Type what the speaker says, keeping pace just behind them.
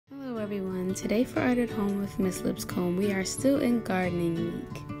everyone, today for Art at Home with Miss Lipscomb, we are still in gardening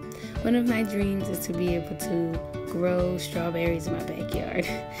week. One of my dreams is to be able to grow strawberries in my backyard.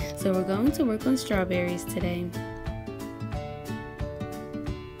 So we're going to work on strawberries today.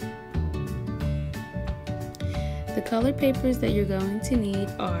 The color papers that you're going to need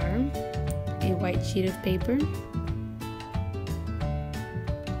are a white sheet of paper,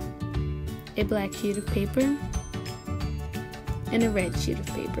 a black sheet of paper, and a red sheet of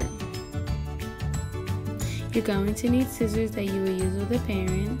paper. You're going to need scissors that you will use with a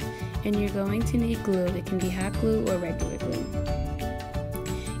parent, and you're going to need glue. It can be hot glue or regular glue.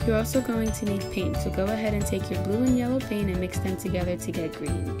 You're also going to need paint, so go ahead and take your blue and yellow paint and mix them together to get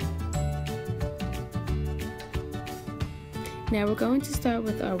green. Now we're going to start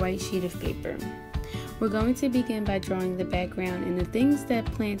with our white sheet of paper. We're going to begin by drawing the background and the things that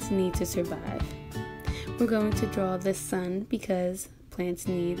plants need to survive. We're going to draw the sun because plants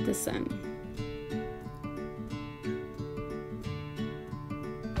need the sun.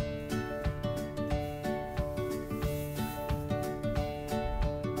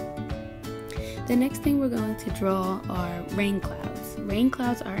 The next thing we're going to draw are rain clouds. Rain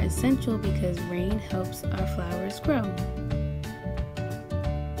clouds are essential because rain helps our flowers grow.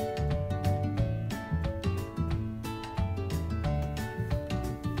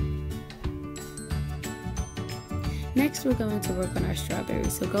 Next, we're going to work on our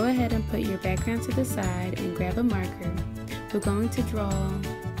strawberries. So go ahead and put your background to the side and grab a marker. We're going to draw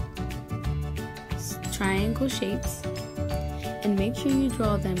triangle shapes, and make sure you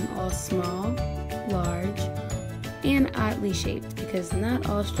draw them all small, large, and oddly shaped because not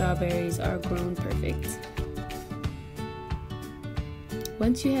all strawberries are grown perfect.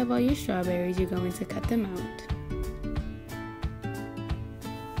 Once you have all your strawberries, you're going to cut them out.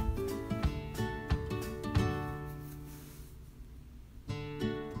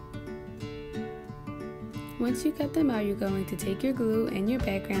 Once you cut them out, you're going to take your glue and your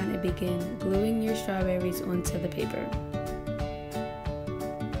background and begin gluing your strawberries onto the paper.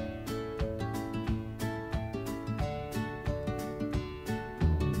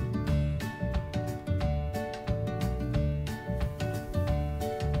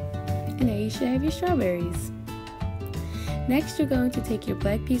 And there you should have your strawberries. Next, you're going to take your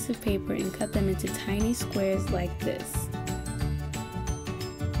black piece of paper and cut them into tiny squares like this.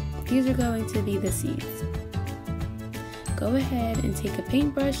 These are going to be the seeds. Go ahead and take a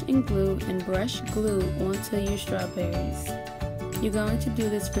paintbrush and glue and brush glue onto your strawberries. You're going to do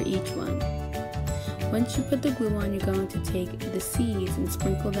this for each one. Once you put the glue on, you're going to take the seeds and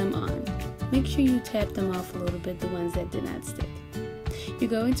sprinkle them on. Make sure you tap them off a little bit, the ones that did not stick.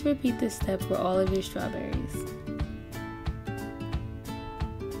 You're going to repeat this step for all of your strawberries.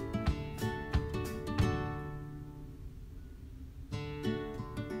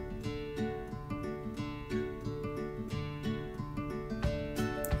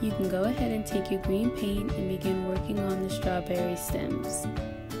 You can go ahead and take your green paint and begin working on the strawberry stems.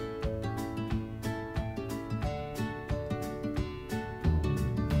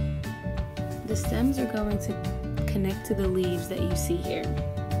 The stems are going to connect to the leaves that you see here.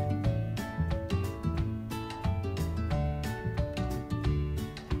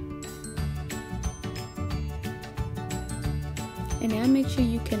 And now make sure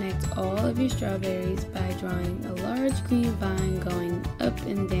you connect all of your strawberries by drawing a large green vine going up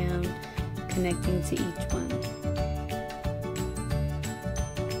and down, connecting to each one.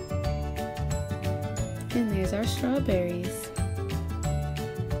 And there's our strawberries.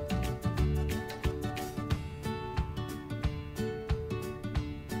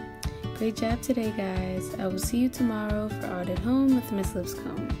 Great job today, guys. I will see you tomorrow for Art at Home with Miss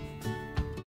Lipscomb.